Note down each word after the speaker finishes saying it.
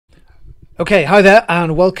Okay, hi there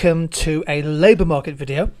and welcome to a labour market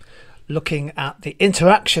video looking at the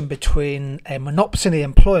interaction between a monopsony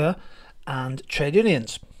employer and trade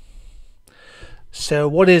unions. So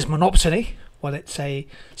what is monopsony? Well, it's a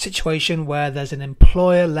situation where there's an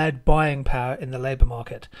employer-led buying power in the labour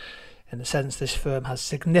market. In the sense this firm has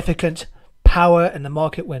significant power in the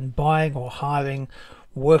market when buying or hiring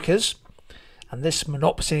workers, and this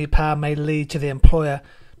monopsony power may lead to the employer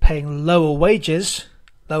paying lower wages,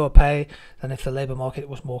 lower pay than if the labour market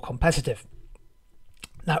was more competitive.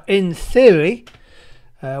 Now, in theory,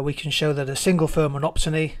 we can show that a single firm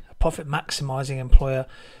monopsony, a profit maximising employer,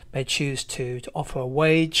 may choose to offer a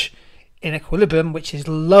wage in equilibrium which is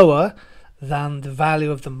lower than the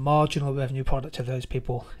value of the marginal revenue product of those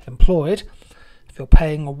people employed. If you're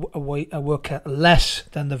paying a worker less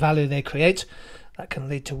than the value they create, that can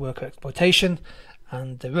lead to worker exploitation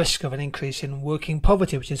and the risk of an increase in working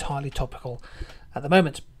poverty, which is highly topical at the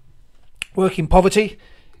moment. Working poverty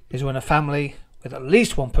is when a family with at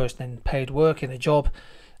least one person in paid work in a job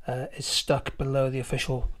is stuck below the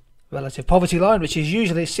official relative poverty line, which is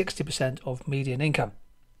usually 60% of median income.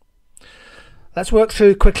 Let's work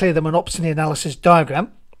through quickly the monopsony analysis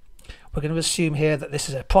diagram. We're going to assume here that this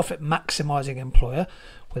is a profit maximising employer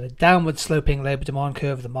with a downward sloping labour demand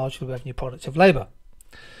curve of the marginal revenue product of labour.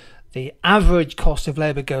 The average cost of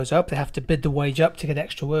labour goes up, they have to bid the wage up to get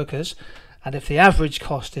extra workers, and if the average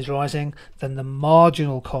cost is rising, then the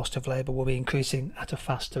marginal cost of labour will be increasing at a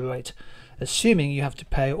faster rate, assuming you have to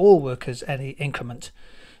pay all workers any increment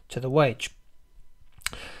to the wage.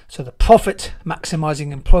 So the profit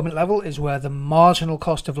maximising employment level is where the marginal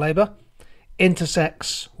cost of labour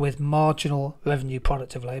intersects with marginal revenue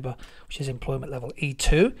product of labour, which is employment level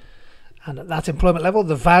E2. And at that employment level,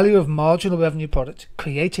 the value of marginal revenue product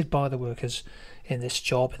created by the workers in this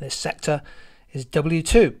job, in this sector, is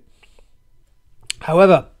W2.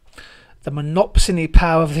 However, the monopsony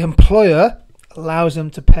power of the employer allows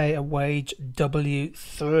them to pay a wage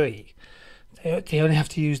W3. They only have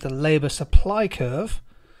to use the labour supply curve,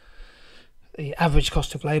 the average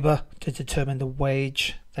cost of labour, to determine the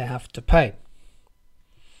wage they have to pay.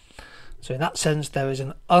 So in that sense, there is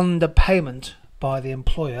an underpayment by the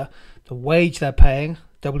employer. The wage they're paying,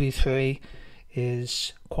 W3,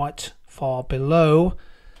 is quite far below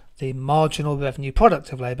the marginal revenue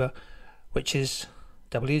product of labour, which is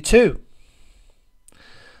W2.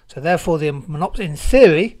 So therefore, in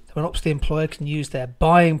theory, the monopsony employer can use their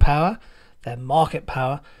buying power, their market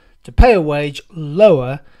power, to pay a wage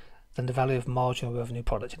lower than the value of marginal revenue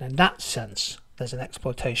product. And in that sense, there's an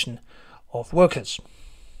exploitation of workers.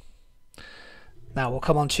 Now we'll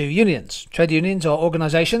come on to unions. Trade unions are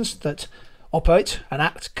organisations that operate and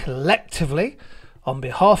act collectively on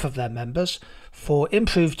behalf of their members for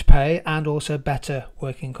improved pay and also better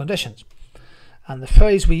working conditions. And the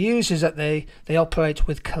phrase we use is that they operate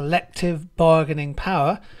with collective bargaining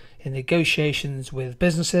power in negotiations with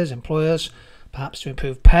businesses, employers, perhaps to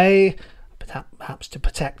improve pay, perhaps to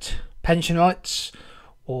protect pension rights,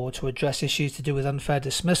 or to address issues to do with unfair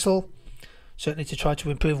dismissal. Certainly to try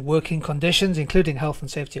to improve working conditions, including health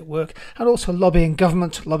and safety at work, and also lobbying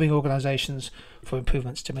government, lobbying organisations for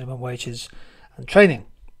improvements to minimum wages and training.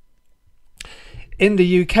 In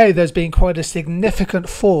the UK, there's been quite a significant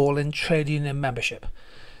fall in trade union membership.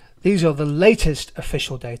 These are the latest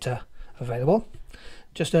official data available.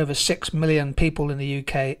 Just over 6 million people in the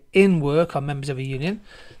UK in work are members of a union.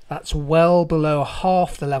 That's well below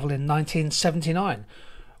half the level in 1979,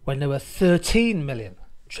 when there were 13 million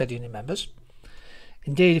trade union members.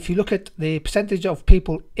 Indeed, if you look at the percentage of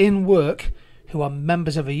people in work who are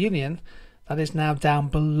members of a union, that is now down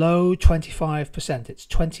below 25%. It's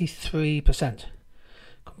 23%,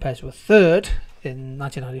 compared to a third in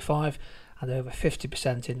 1995 and over 50%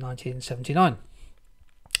 in 1979.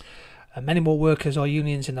 Many more workers are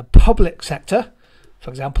unions in the public sector, for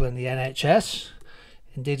example in the NHS.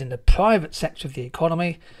 Indeed, in the private sector of the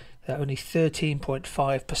economy, only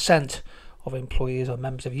 13.5% of employees are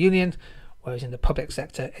members of a union, whereas in the public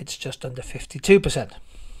sector it's just under 52%.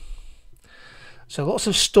 So lots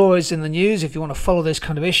of stories in the news if you want to follow this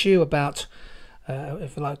kind of issue about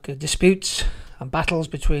if you like disputes and battles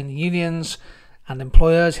between unions and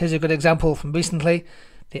employers. Here's a good example from recently: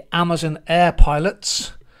 the Amazon Air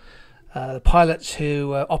pilots, the pilots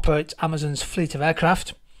who operate Amazon's fleet of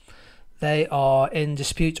aircraft. They are in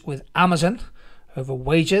dispute with Amazon over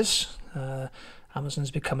wages. Amazon's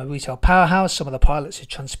become a retail powerhouse. Some of the pilots who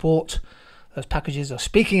transport those packages are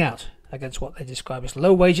speaking out against what they describe as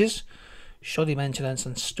low wages, shoddy maintenance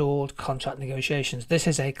and stalled contract negotiations. This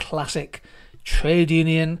is a classic trade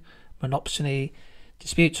union monopsony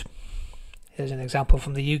dispute. Here's an example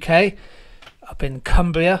from the UK. Up in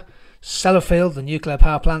Cumbria, Sellafield, the nuclear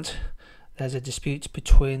power plant, there's a dispute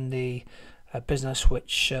between the business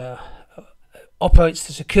which operates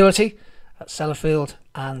the security at Sellafield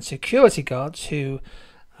and security guards who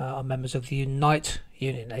are members of the Unite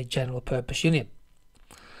union, a general purpose union.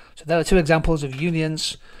 So there are two examples of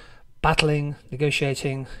unions battling,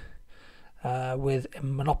 negotiating with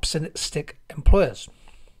monopolistic employers.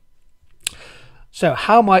 So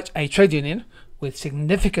how might a trade union with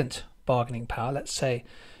significant bargaining power, let's say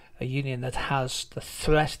a union that has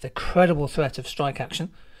the credible threat of strike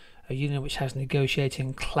action, a union which has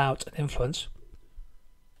negotiating clout and influence,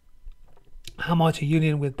 how might a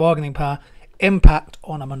union with bargaining power impact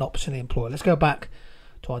on a monopsony employer? Let's go back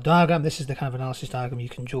to our diagram. This is the kind of analysis diagram you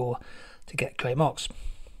can draw to get grey marks.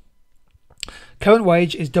 Current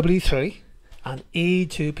wage is W3 and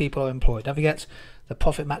E2 people are employed. Don't forget, the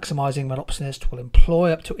profit maximising monopsonist will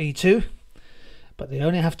employ up to E2, but they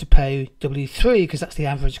only have to pay W3 because that's the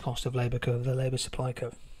average cost of labour curve, the labour supply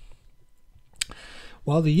curve.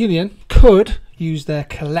 Well, the union could use their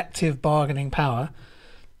collective bargaining power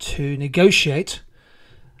to negotiate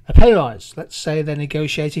a pay rise. Let's say they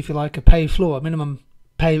negotiate, if you like, a pay floor, a minimum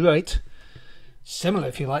pay rate, similar,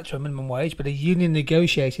 if you like, to a minimum wage, but a union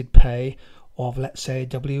negotiated pay of, let's say,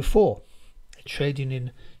 W4, a trade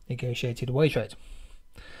union negotiated wage rate.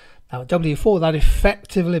 Now, at W4, that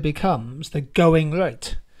effectively becomes the going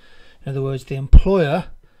rate. In other words, the employer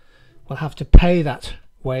will have to pay that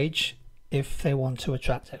wage if they want to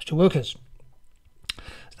attract extra workers.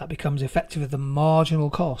 That becomes effectively the marginal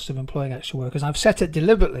cost of employing extra workers. I've set it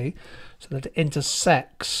deliberately so that it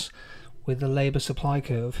intersects with the labour supply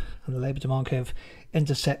curve, and the labour demand curve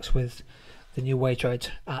intersects with the new wage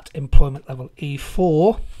rate at employment level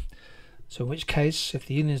E4. So in which case, if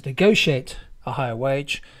the unions negotiate a higher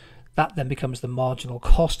wage, that then becomes the marginal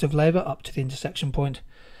cost of labour up to the intersection point,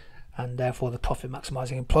 and therefore the profit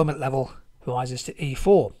maximising employment level rises to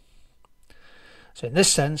E4. So in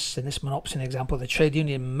this sense, in this monopsony example, the trade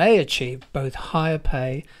union may achieve both higher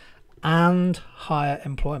pay and higher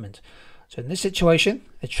employment. So in this situation,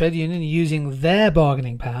 the trade union, using their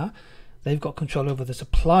bargaining power, they've got control over the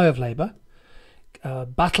supply of labour,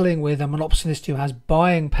 battling with a monopsonist who has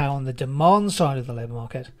buying power on the demand side of the labour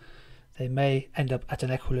market. They may end up at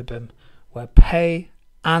an equilibrium where pay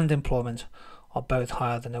and employment are both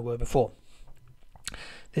higher than they were before.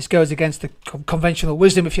 This goes against the conventional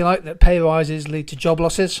wisdom, if you like, that pay rises lead to job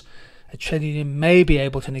losses. A trade union may be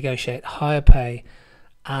able to negotiate higher pay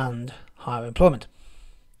and higher employment.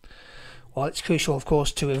 While it's crucial, of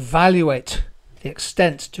course, to evaluate the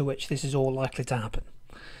extent to which this is all likely to happen.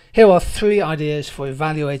 Here are three ideas for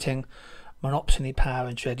evaluating monopsony power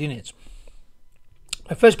in trade unions.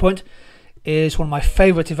 My first point is one of my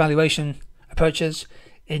favourite evaluation approaches: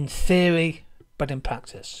 in theory but in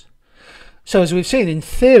practice. So as we've seen, in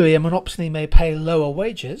theory a monopsony may pay lower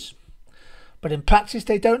wages, but in practice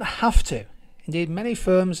they don't have to. Indeed, many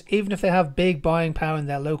firms, even if they have big buying power in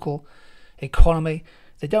their local economy,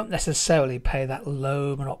 they don't necessarily pay that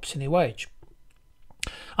low monopsony wage.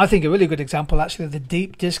 I think a really good example actually of the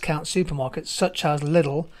deep discount supermarkets such as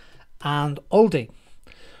Lidl and Aldi.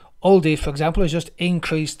 Aldi, for example, has just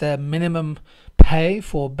increased their minimum pay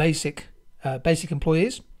for basic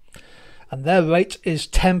employees, and their rate is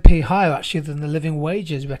 10p higher actually than the living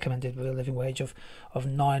wages recommended, with a living wage of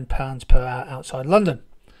 £9 per hour outside London.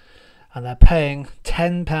 And they're paying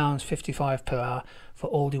 £10.55 per hour for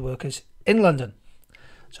Aldi workers in London.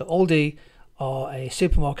 So Aldi are a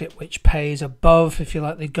supermarket which pays above, if you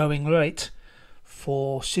like, the going rate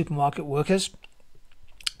for supermarket workers,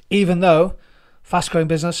 even though fast-growing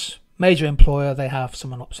business, major employer, they have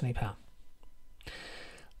some monopsony power.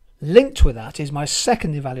 Linked with that is my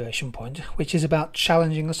second evaluation point, which is about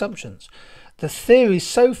challenging assumptions. The theory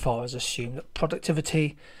so far has assumed that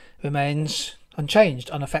productivity remains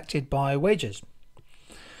unchanged, unaffected by wages.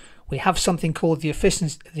 We have something called the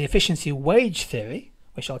efficiency wage theory,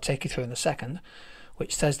 which I'll take you through in a second,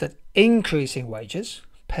 which says that increasing wages,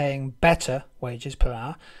 paying better wages per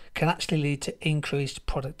hour, can actually lead to increased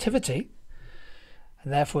productivity.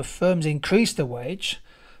 And therefore, if firms increase the wage,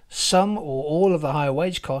 some or all of the higher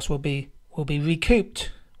wage costs will be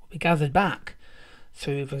recouped, will be gathered back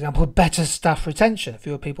through, for example, better staff retention,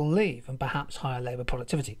 fewer people leave, and perhaps higher labour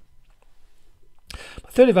productivity. My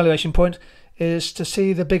third evaluation point is to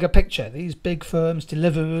see the bigger picture. These big firms,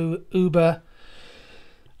 Deliveroo, Uber,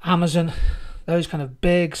 Amazon, those kind of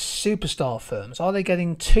big superstar firms, are they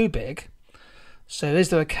getting too big? So is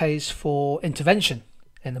there a case for intervention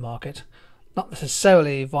in the market? Not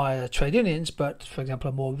necessarily via trade unions, but, for example,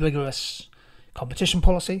 a more rigorous competition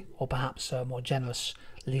policy, or perhaps a more generous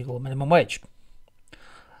legal minimum wage.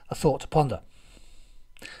 A thought to ponder.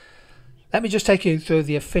 Let me just take you through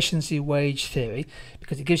the efficiency wage theory,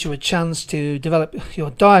 because it gives you a chance to develop your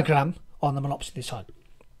diagram on the monopsony side.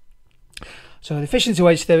 So the efficiency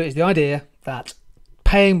wage theory is the idea that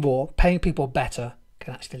paying more, paying people better,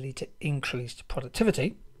 can actually lead to increased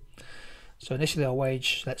productivity. So initially our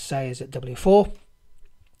wage, let's say, is at W4,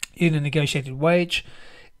 union negotiated wage.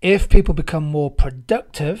 If people become more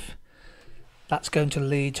productive, that's going to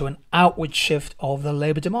lead to an outward shift of the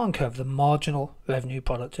labour demand curve, the marginal revenue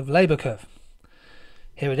productive labour curve.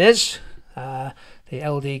 Here it is. The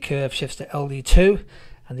LD curve shifts to LD2,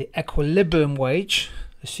 and the equilibrium wage,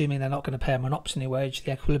 assuming they're not going to pay a monopsony wage,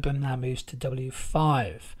 the equilibrium now moves to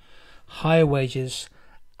W5. Higher wages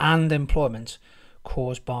and employment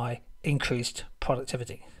caused by increased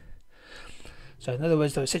productivity. So in other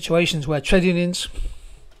words, there are situations where trade unions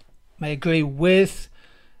may agree with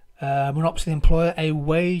monopsony employer a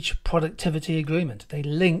wage productivity agreement. They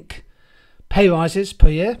link pay rises per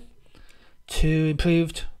year to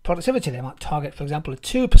improved productivity. They might target, for example, a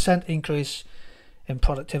 2% increase in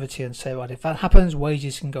productivity and say, right, if that happens,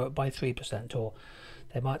 wages can go up by 3%, or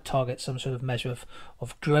they might target some sort of measure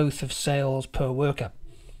of growth of sales per worker.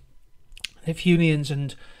 If unions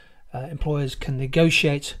and employers can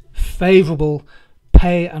negotiate favourable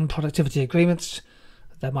pay and productivity agreements,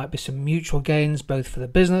 there might be some mutual gains both for the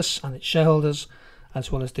business and its shareholders,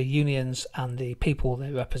 as well as the unions and the people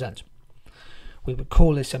they represent. We would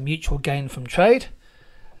call this a mutual gain from trade,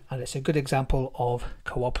 and it's a good example of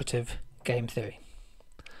cooperative game theory.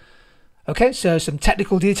 Okay, so some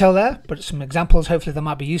technical detail there, but some examples hopefully that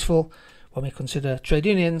might be useful when we consider trade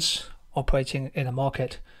unions operating in a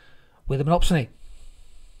market with a monopsony.